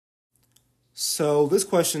So this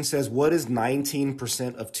question says, what is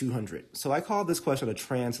 19% of 200? So I call this question a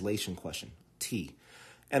translation question, T.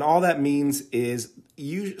 And all that means is,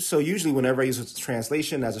 usually whenever I use a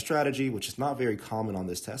translation as a strategy, which is not very common on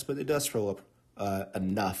this test, but it does throw up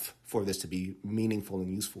enough for this to be meaningful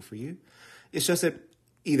and useful for you. It's just that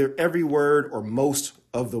either every word or most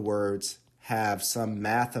of the words have some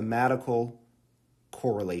mathematical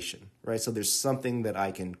correlation, right? So there's something that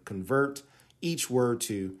I can convert each word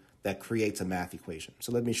to that creates a math equation.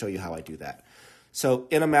 So let me show you how I do that. So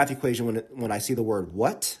in a math equation, when I see the word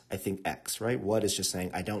what, I think X, right? What is just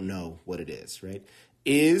saying I don't know what it is, right?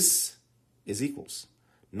 Is equals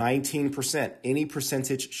 19%. Any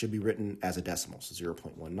percentage should be written as a decimal, so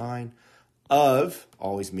 0.19. Of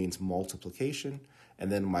always means multiplication.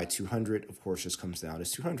 And then my 200, of course, just comes down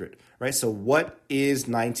as 200, right? So what is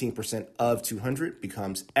 19% of 200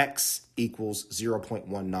 becomes X equals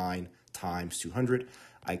 0.19 times 200.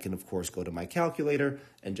 I can, of course, go to my calculator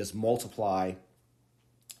and just multiply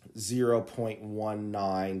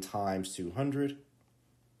 0.19 times 200.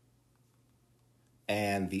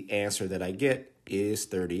 And the answer that I get is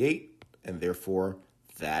 38. And therefore,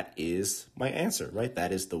 that is my answer, right?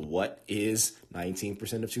 That is the what is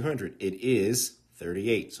 19% of 200. It is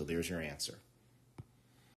 38. So there's your answer.